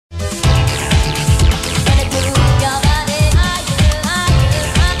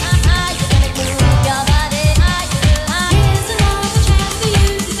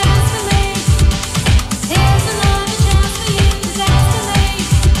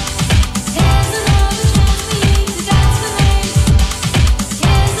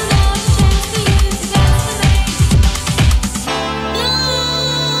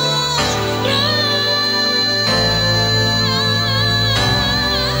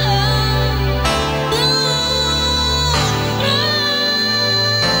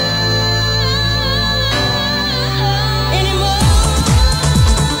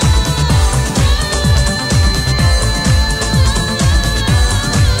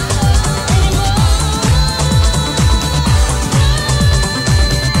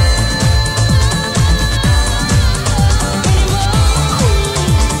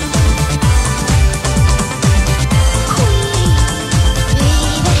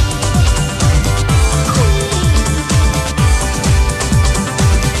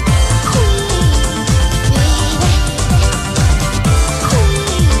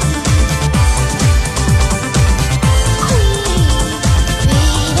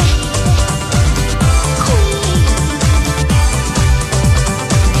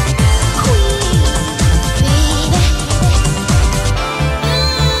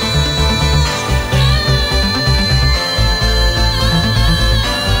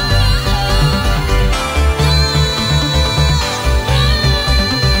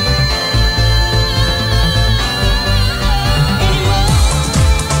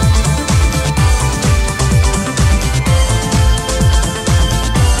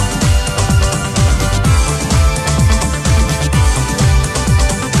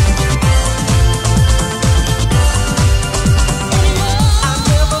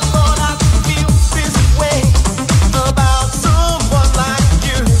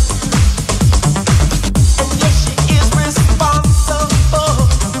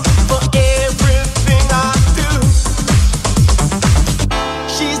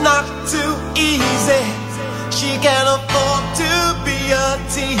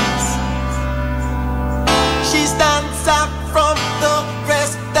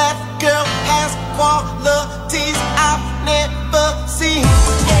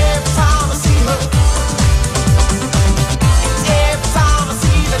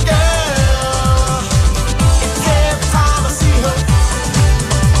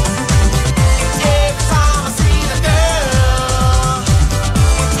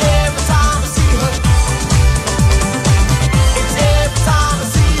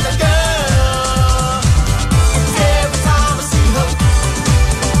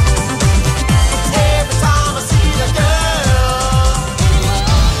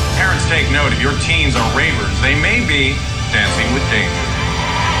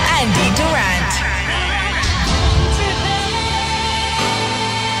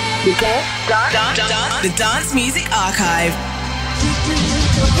The Dance Music Archive.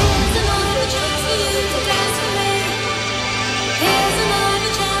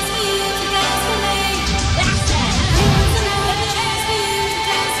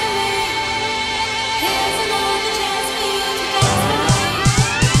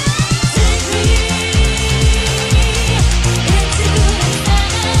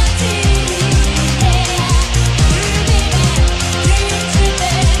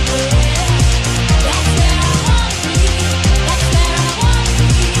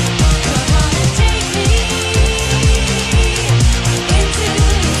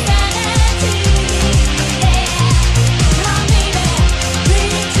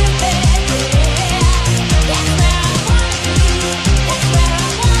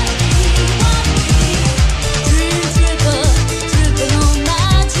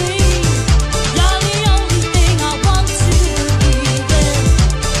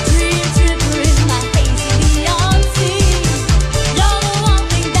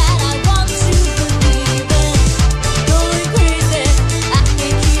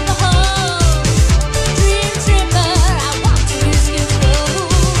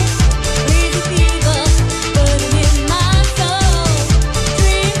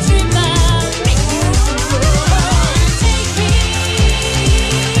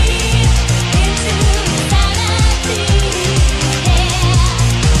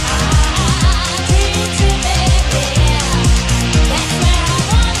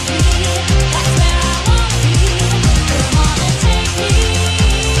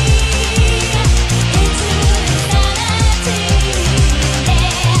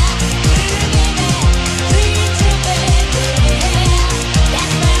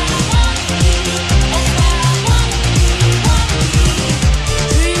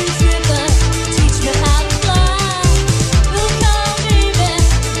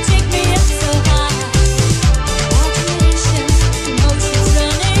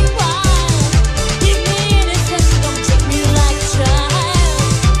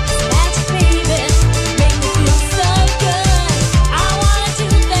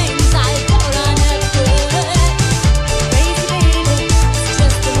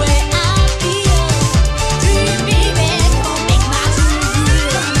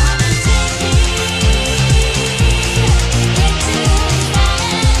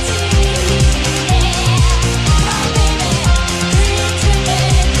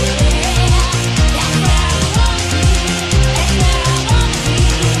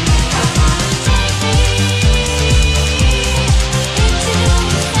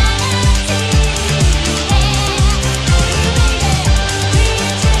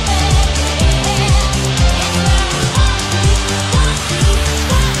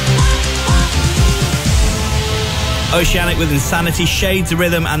 Oceanic with Insanity, Shades of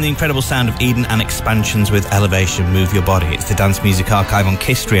Rhythm, and the incredible sound of Eden and Expansions with Elevation, Move Your Body. It's the Dance Music Archive on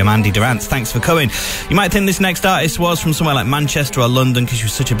Kisstory. I'm Andi Durrants. Thanks for coming. You might think this next artist was from somewhere like Manchester or London because she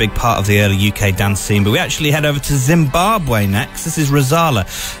was such a big part of the early UK dance scene, but we actually head over to Zimbabwe next. This is Rosala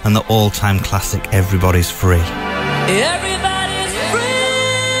and the all-time classic Everybody's Free. Everybody's free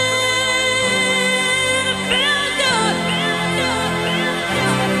to feel good.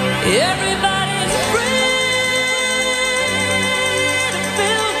 Everybody's free to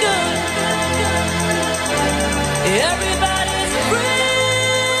feel good. Everybody's free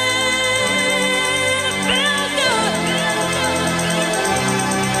to feel good.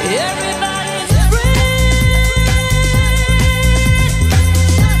 Everybody's free.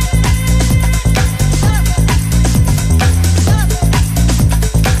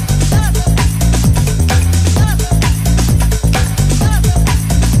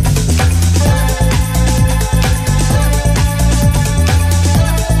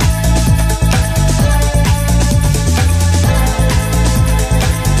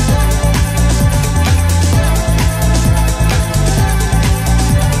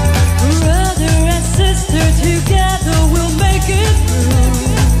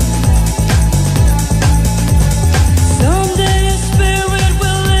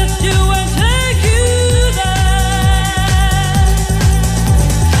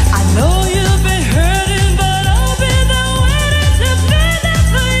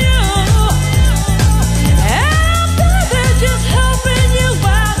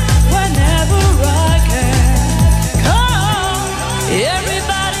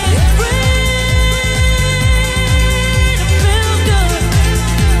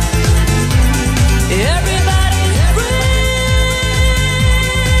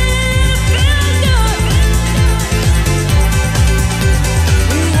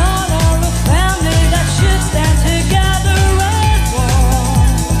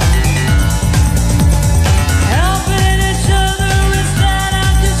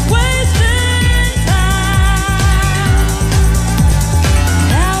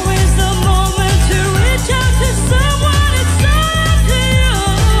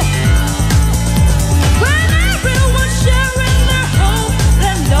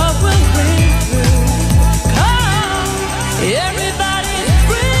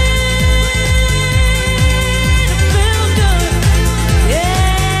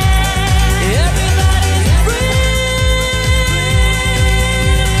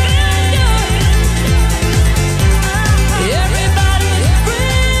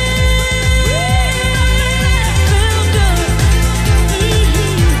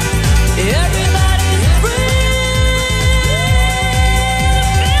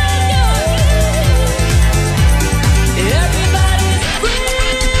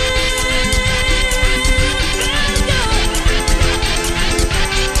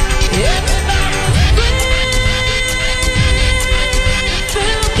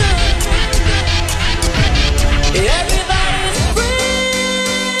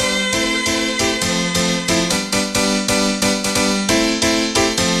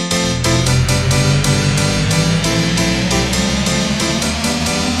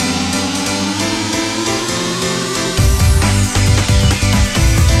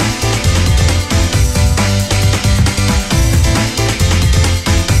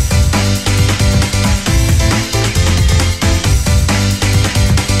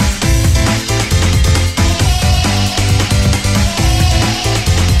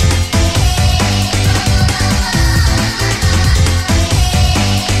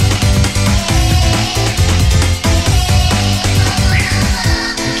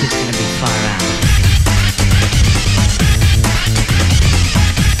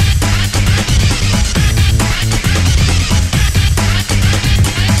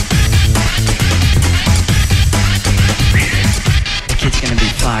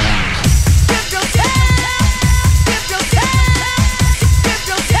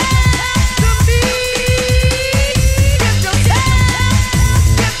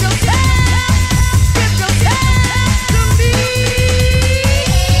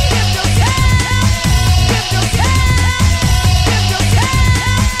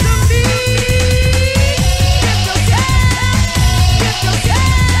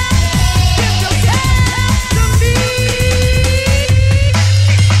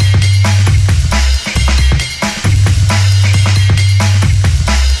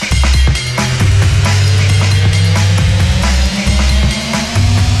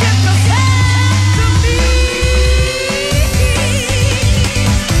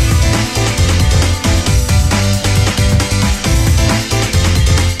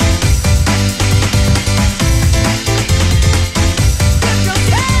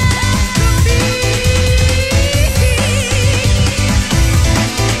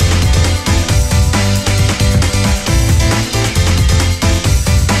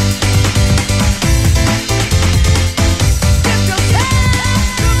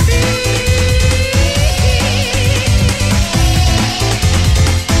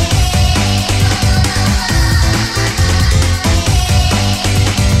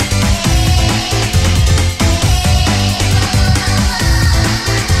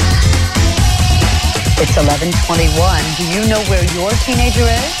 It's 11:21. Do you know where your teenager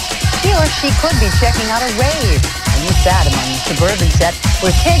is? He or she could be checking out a rave. A new fad among the suburban set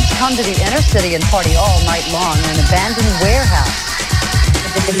where kids come to the inner city and party all night long in an abandoned warehouse.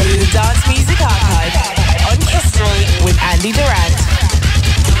 The Dance Music Archive on Kisstory with Andi Durrant.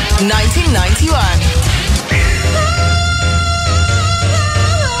 1991.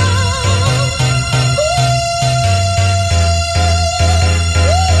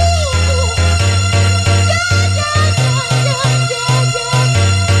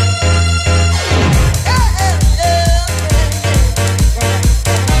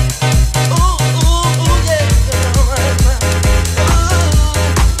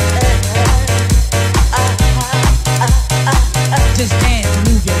 Just dance and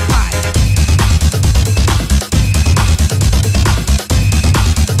move your body.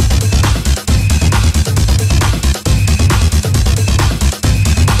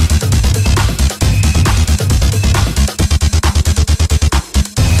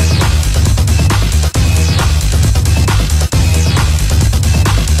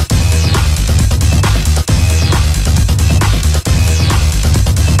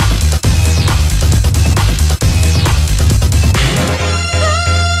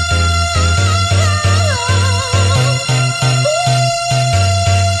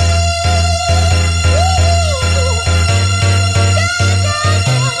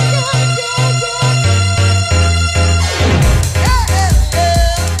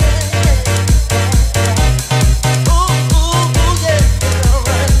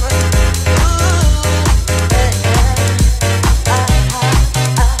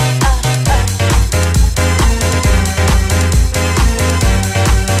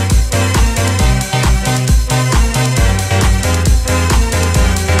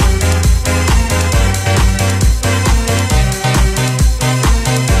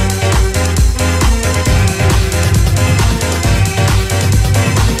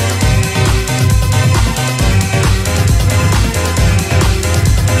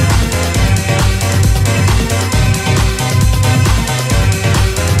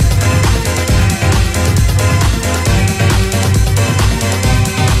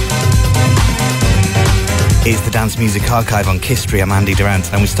 It's the Dance Music Archive on Kisstory. I'm Andi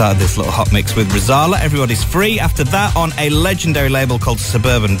Durrant, and we started this little hot mix with Rosala, Everybody's Free. After that, on a legendary label called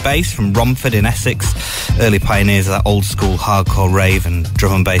Suburban Bass from Romford in Essex, early pioneers of that old school hardcore rave and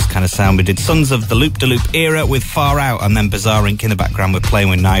drum and bass kind of sound. We did Sons of the Loop de Loop era with Far Out, and then Bizarre Inc. in the background with Playing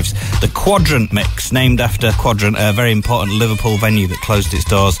with Knives. The Quadrant mix, named after Quadrant, a very important Liverpool venue that closed its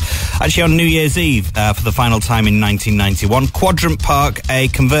doors actually on New Year's Eve for the final time in 1991. Quadrant Park, a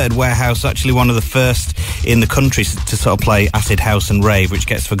converted warehouse, actually one of the first in the country to sort of play acid house and rave, which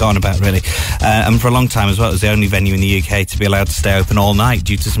gets forgotten about really, and for a long time as well, it was the only venue in the UK to be allowed to stay open all night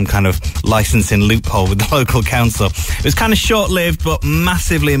due to some kind of licensing loophole with the local council. It was kind of short-lived but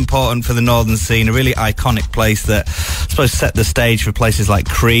massively important for the northern scene, a really iconic place that I suppose set the stage for places like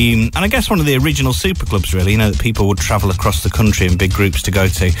Cream, and I guess one of the original superclubs really, you know, that people would travel across the country in big groups to go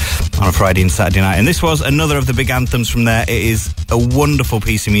to on a Friday and Saturday night. And this was another of the big anthems from there. It is a wonderful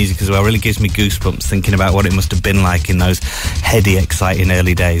piece of music as well, really gives me goosebumps thinking about what it must have been like in those heady, exciting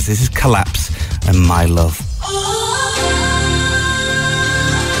early days. This is Collapse and My Love.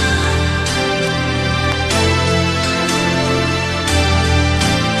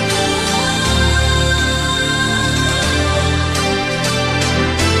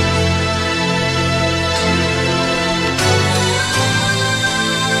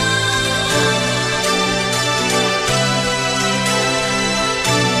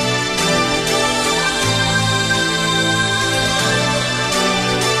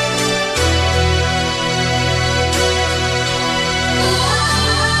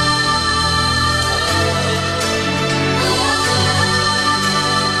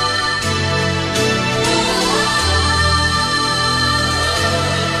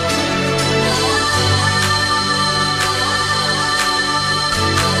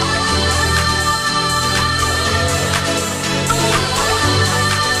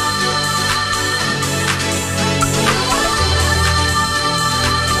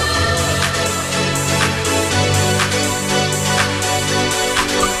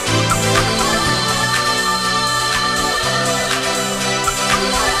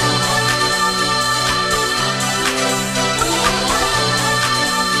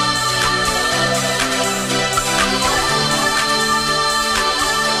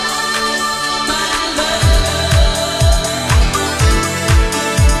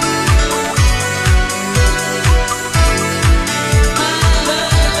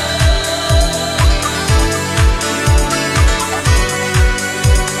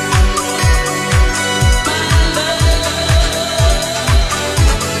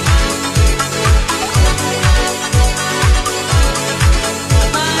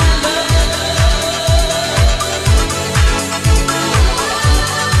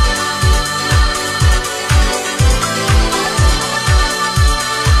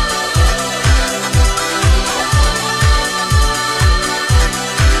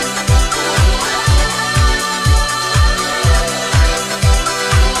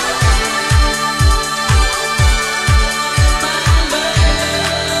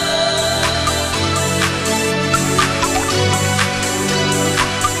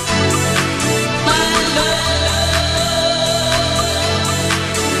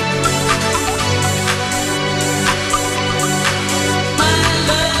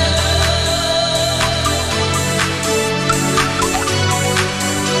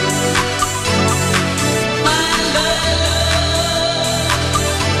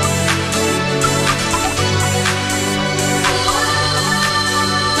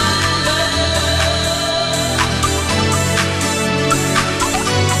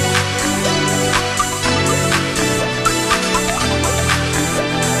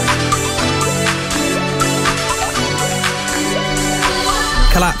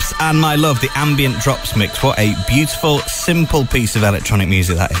 and My Love, the ambient drops mix. What a beautiful, simple piece of electronic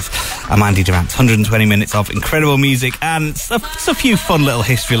music that is. I'm Andi Durrant. 120 minutes of incredible music and a few fun little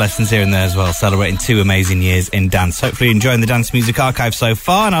history lessons here and there as well, celebrating 2 amazing years in dance. Hopefully you're enjoying the Dance Music Archive so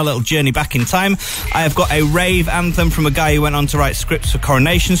far and our little journey back in time. I have got a rave anthem from a guy who went on to write scripts for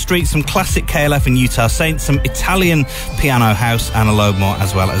Coronation Street, some classic KLF and Utah Saints, some Italian piano house, and a load more,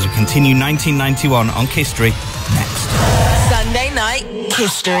 as well as we continue 1991 on Kisstory next. Sunday night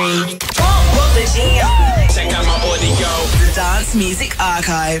Kisstory. Check out my audio. The Dance Music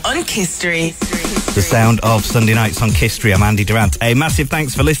Archive on Kisstory. The sound of Sunday nights on Kisstory. I'm Andi Durrant. A massive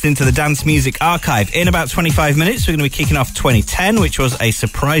thanks for listening to the Dance Music Archive. In about 25 minutes, we're going to be kicking off 2010, which was a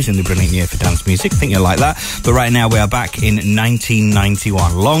surprisingly brilliant year for dance music. I think you'll like that. But right now, we are back in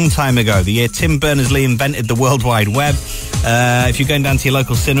 1991. Long time ago, the year Tim Berners-Lee invented the World Wide Web. If you're going down to your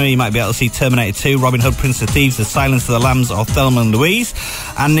local cinema, you might be able to see Terminator 2, Robin Hood, Prince of Thieves, The Silence of the Lambs, or Thelma and Louise.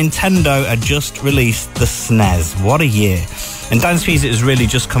 And Nintendo had just released the SNES. What a year. And dance music is really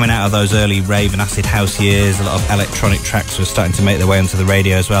just coming out of those early rave and acid house years. A lot of electronic tracks were starting to make their way onto the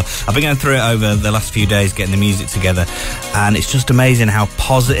radio as well. I've been going through it over the last few days, getting the music together. And it's just amazing how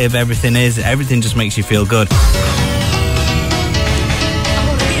positive everything is. Everything just makes you feel good.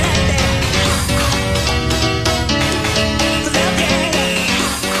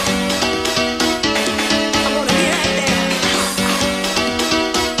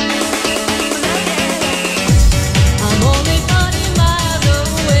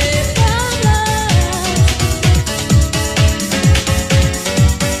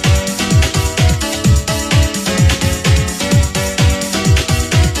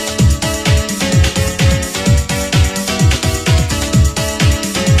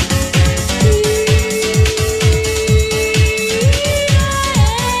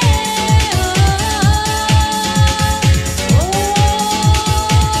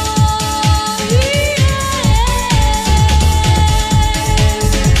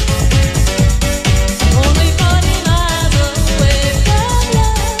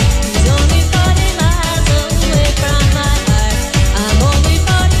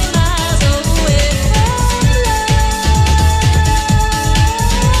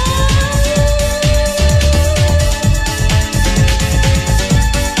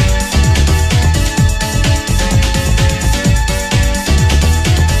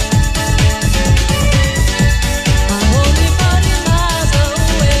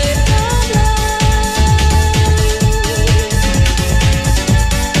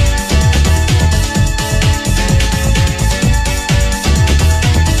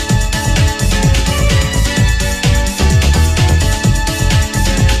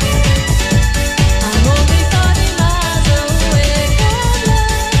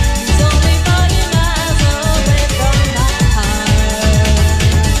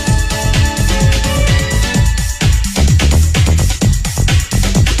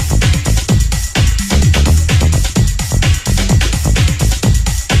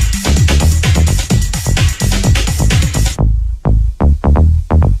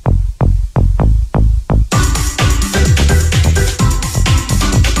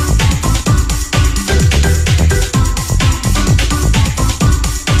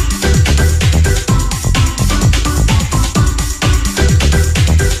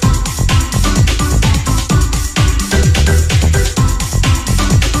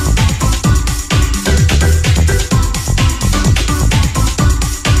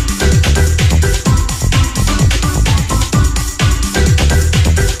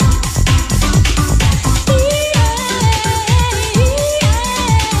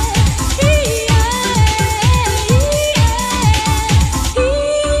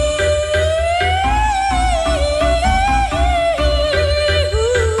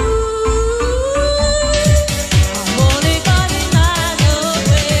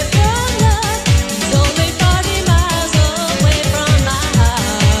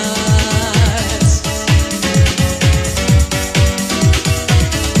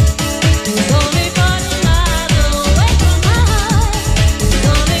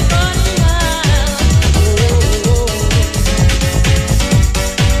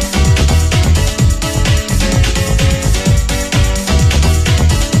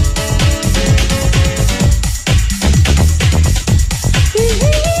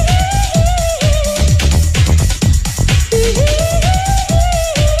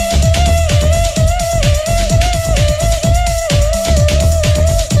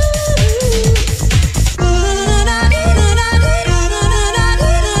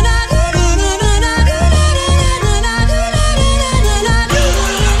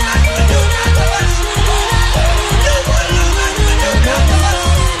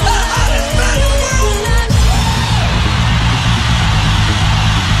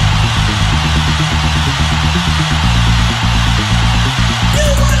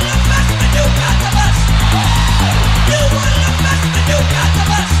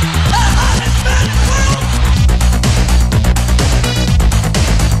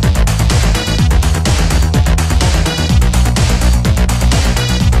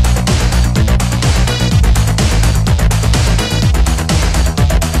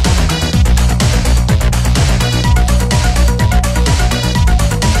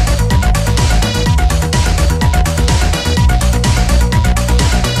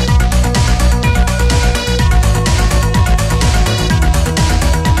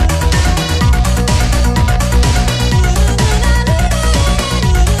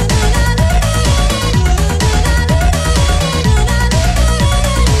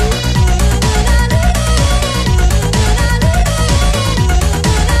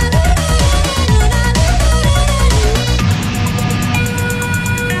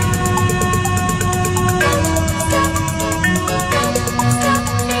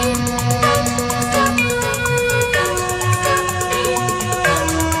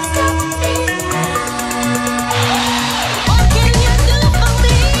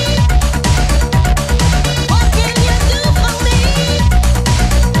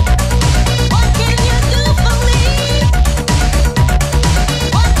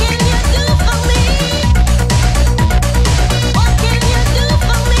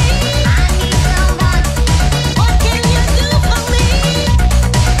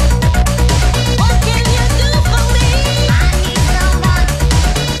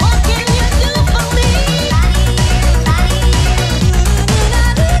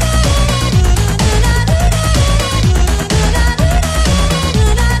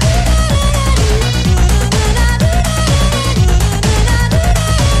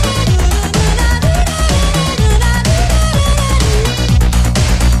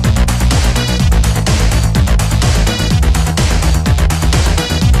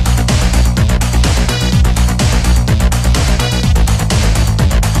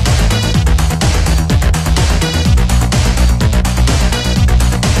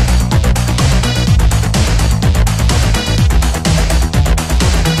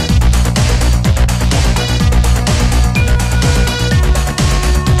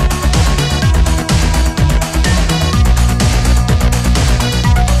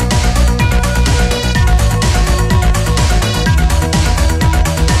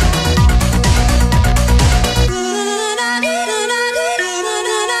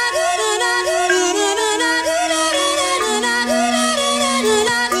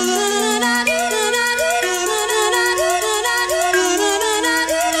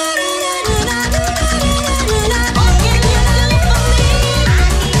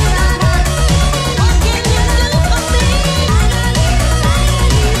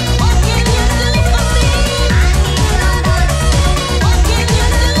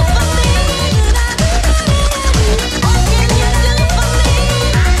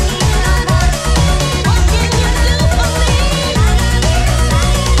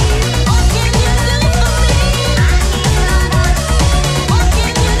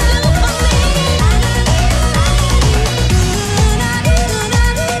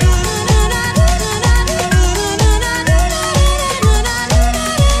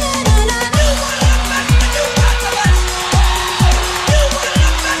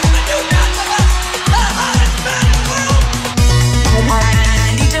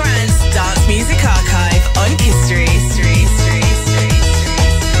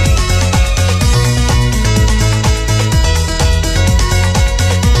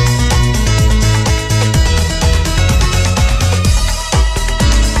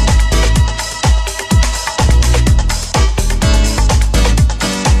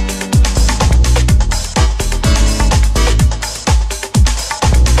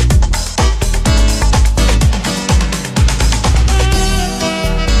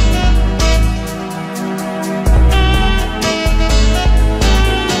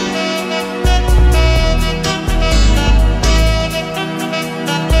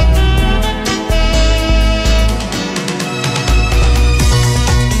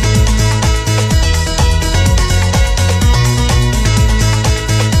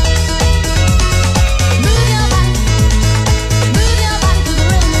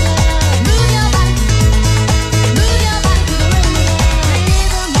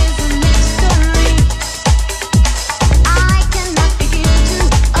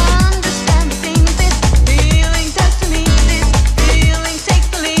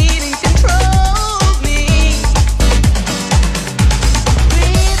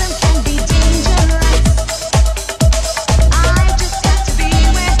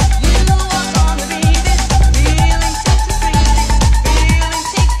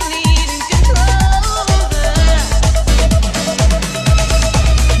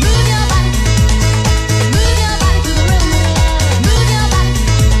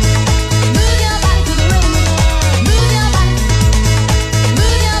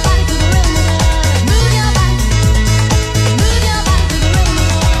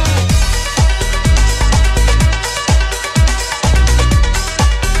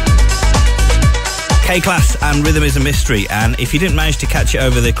 K-Class and Rhythm is a Mystery, and if you didn't manage to catch it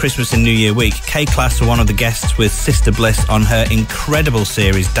over the Christmas and New Year week, K-Class were one of the guests with Sister Bliss on her incredible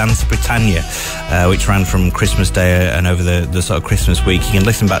series Dance Britannia, which ran from Christmas Day and over the sort of Christmas week. You can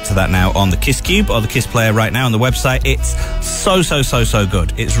listen back to that now on the Kiss Cube or the Kiss Player right now on the website. It's so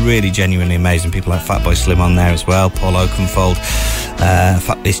good. It's really genuinely amazing. People like Fatboy Slim on there as well, Paul Oakenfold.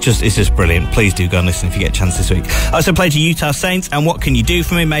 It's just brilliant. Please do go and listen if you get a chance this week. I also played you Utah Saints and What Can You Do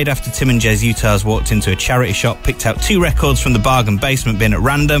For Me, made after Tim and Jez Utahs walked into a charity shop, picked out 2 records from the bargain basement bin at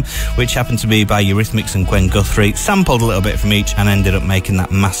random, which happened to be by Eurythmics and Gwen Guthrie, sampled a little bit from each and ended up making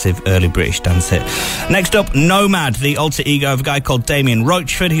that massive early British dance hit. Next up, Nomad, the alter ego of a guy called Damien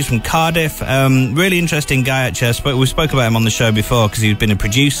Rochford. He's from Cardiff. Really interesting guy, actually. We spoke about him on the show before because he'd been a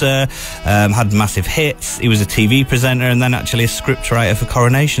producer, had massive hits. He was a TV presenter and then actually a scriptwriter for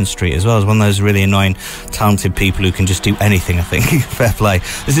Coronation Street as well. As one of those really annoying, talented people who can just do anything, I think. Fair play.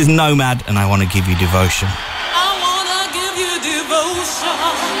 This is Nomad and I Want to Give You Devotion. I wanna give you devotion.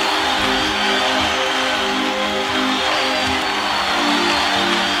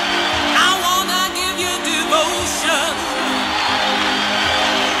 I wanna give you devotion.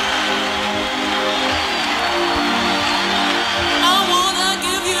 I wanna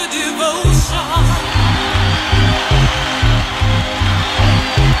give you devotion.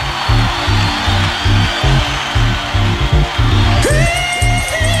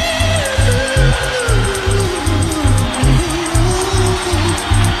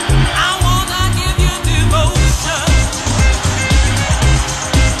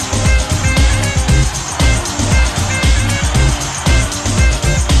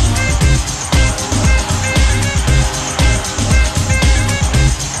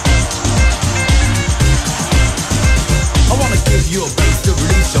 You a bass to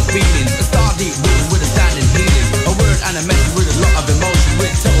release your feelings. A star deep rhythm with a standing healing. A word and a message with a lot of emotion.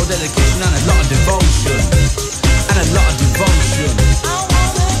 With total dedication and a lot of devotion. And a lot of devotion. I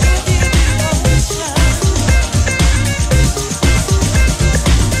wanna give you devotion.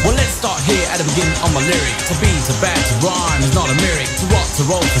 Well, let's start here at the beginning of my lyric. To be, to bad, to rhyme is not a lyric. To rock, to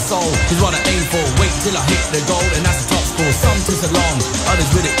roll, to soul is what I aim for. Wait till I hit the goal and that's the top score. Some twist along, others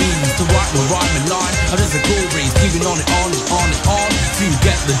with the ease. To write no rhyme and line, others a cool breeze. Keeping on and on and on and on till you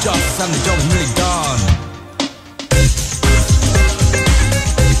get the justice and the job is really done.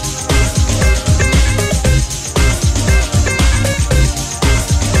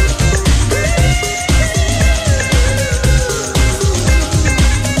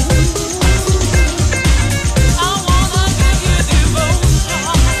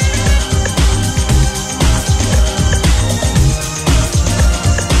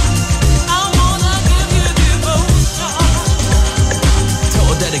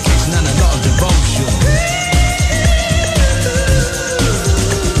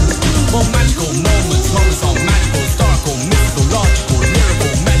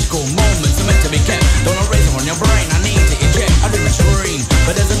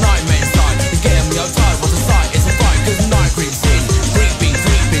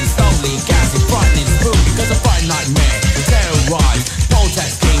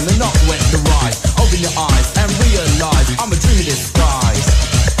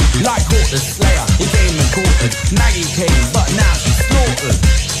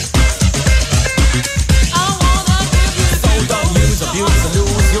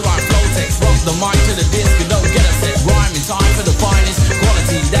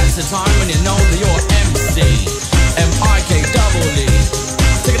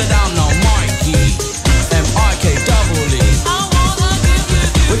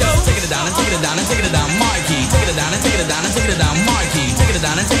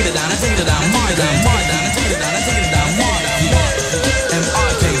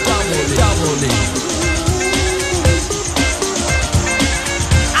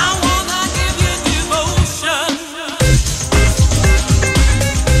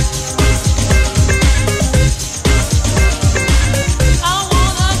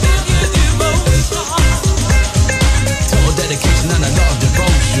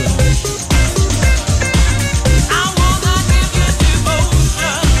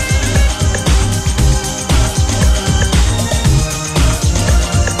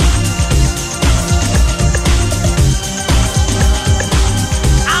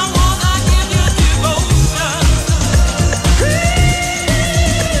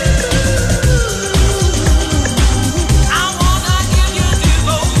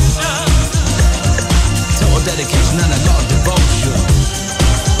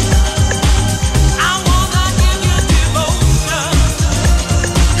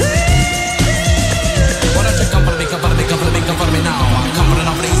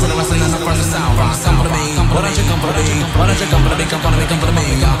 From the sound, Why don't you come for me, come for me, come for me?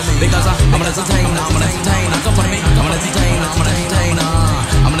 Because I'm an entertainer, I'm an entertainer. Come for me, I'm an entertainer, I'm an entertainer.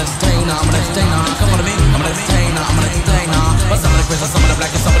 I'm an entertainer, I'm an entertainer. Come for me, I'm an entertainer, I'm an entertainer. But some of the quiz, some of the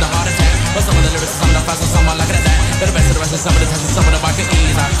black, and some of the heart attack. But some of the lyrics, some of the fast, and some are like that. They're the best of the rest, and some of the tests, and some of the back and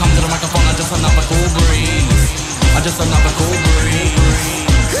ease. I come to the microphone, I'm just another cool breeze. I'm just another cool breeze.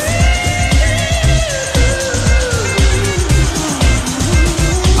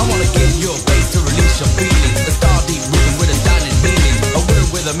 I wanna give you a bass to release your feelings. A star deep rhythm with a diamond meaning. A word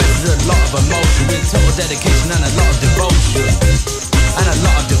with a message, a lot of emotion. With total dedication and a lot of devotion. And a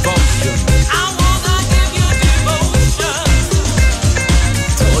lot of devotion. I wanna give you devotion.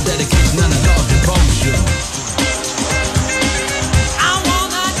 Total dedication and a lot of devotion. I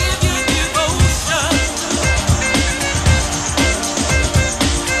wanna give you devotion.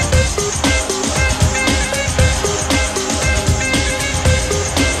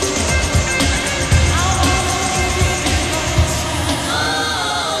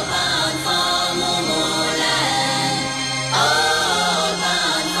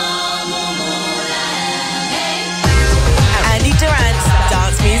 Andi Durrant's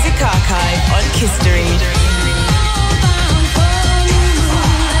Dance Music Archive on Kisstory.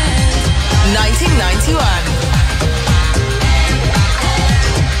 1991.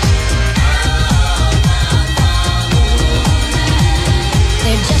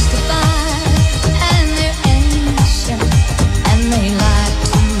 They're justified and they're ancient, and they like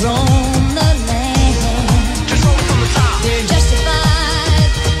to roam the land. Just roll it from the top. They're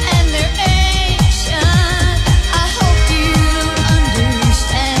justified and they're ancient. I hope you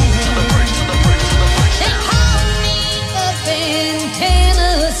understand. They called me up in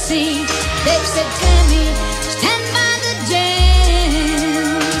Tennessee. They said, Tammy, stand by the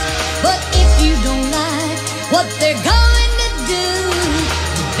jams. But if you don't like what they're going to do,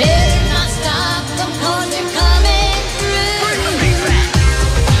 you better not stop them 'cause they're coming through.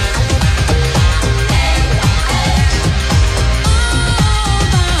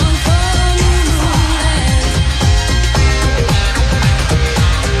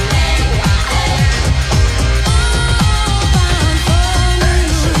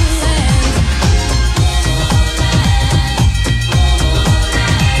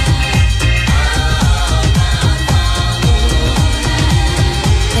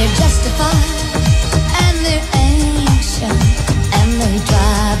 They're justified and they're ancient, and they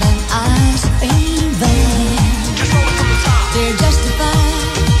drive an ice cream van. Just roll it from the top. They're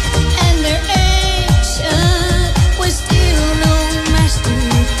justified and they're ancient, with still no master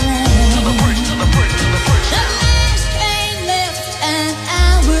plan. The last train left an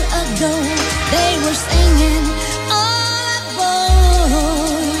hour ago. They were singing all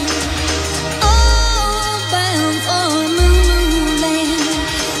aboard, all bound for Moonland.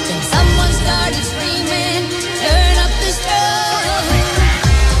 Then someone started screaming, turn up the strobe.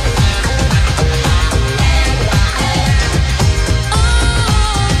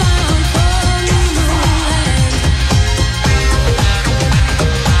 All bound for Moonland.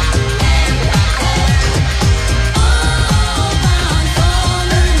 All bound for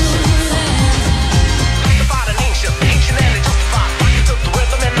Moonland. Justified and ancient and they justified. You took the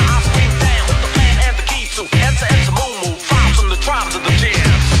rhythm and the ice cream down with the plan and the key to enter moo moo. Tribes from the tribes of the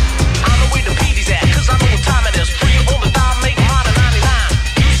jams. I know where the PD's at, 'cause I know what time it is. Free on the dime, make mine at 99.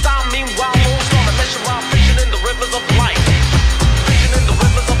 You style meanwhile, moves on a mission while fishing in the rivers of life. Fishing in the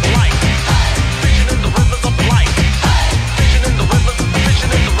rivers of life. Fishing in the rivers of life. Fishing in the rivers,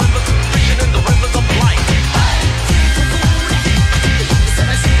 fishing in the rivers, fishing in the rivers of life.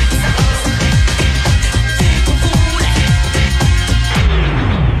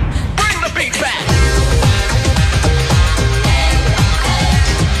 Bring the beat back.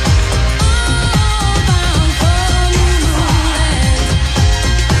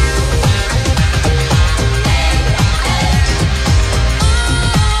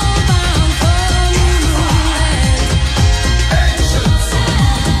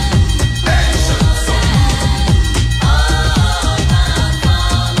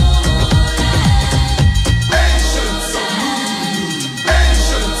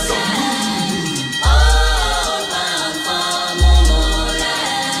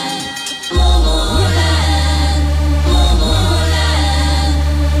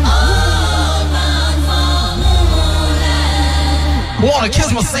 Wanna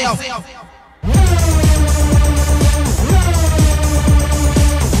kiss myself.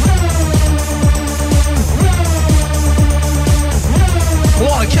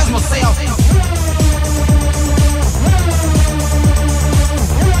 Wanna kiss myself.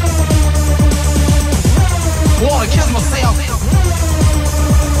 Wanna kiss myself.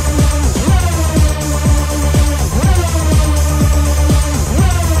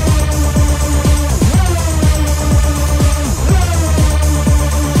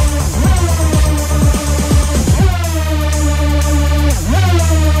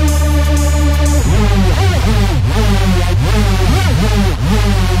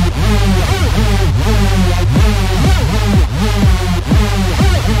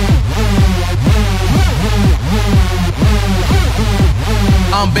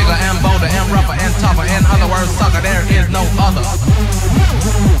 bigger and bolder and rougher and tougher. In other words, sucker, there is no other.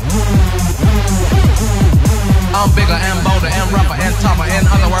 I'm bigger and bolder and rougher and tougher. In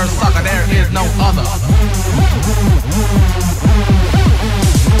other words, sucker, there is no other.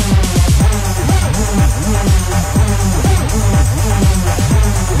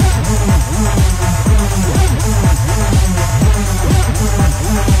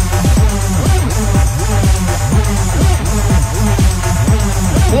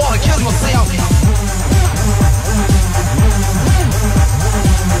 Wanna kill myself.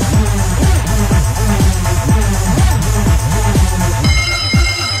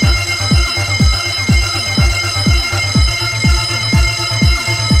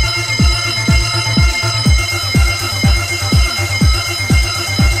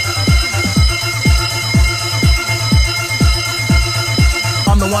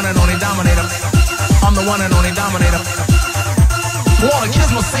 I'm the one and only dominator. I'm the one and only dominator. Wanna kiss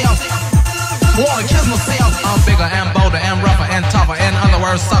myself. Wanna kiss myself. I'm bigger and bolder and rougher and tougher. In other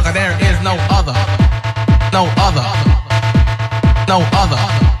words, sucker, there is no other. No other. No other.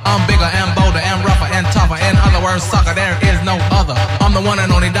 I'm bigger and bolder and rougher and tougher. In other words, sucker, there is no other. I'm the one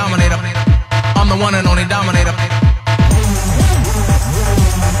and only dominator. I'm the one and only dominator.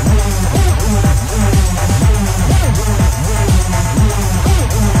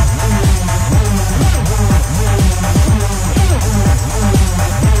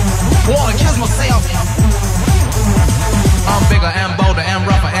 Wanna kiss myself. I'm bigger and bolder and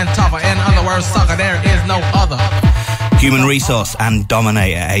rougher and tougher. In other words, sucker, there is no other. Human Resource and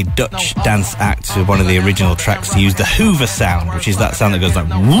Dominator, a Dutch dance act with one of the original tracks to use the Hoover sound, which is that sound that goes like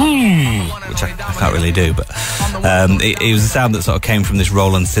woo, which I can't really do, but it was a sound that sort of came from this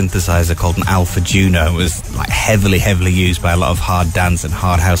Roland synthesizer called an Alpha Juno. It was like heavily used by a lot of hard dance and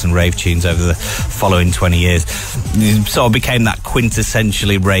hard house and rave tunes over the following 20 years. It sort of became that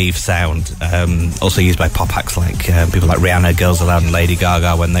quintessentially rave sound, also used by pop acts like people like Rihanna, Girls Aloud and Lady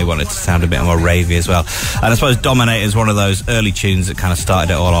Gaga when they wanted to sound a bit more ravey as well. And I suppose Dominator is one of those early tunes that kind of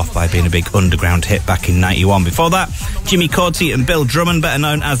started it all off by being a big underground hit back in 91. Before that, Jimmy Corti and Bill Drummond, better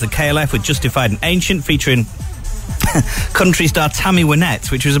known as the KLF, with Justified and Ancient, featuring country star Tammy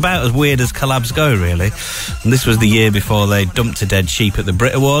Wynette, which was about as weird as collabs go, really. And this was the year before they dumped a dead sheep at the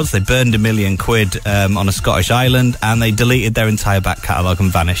Brit Awards. They burned £1 million on a Scottish island, and they deleted their entire back catalogue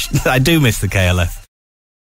and vanished. I do miss the KLF.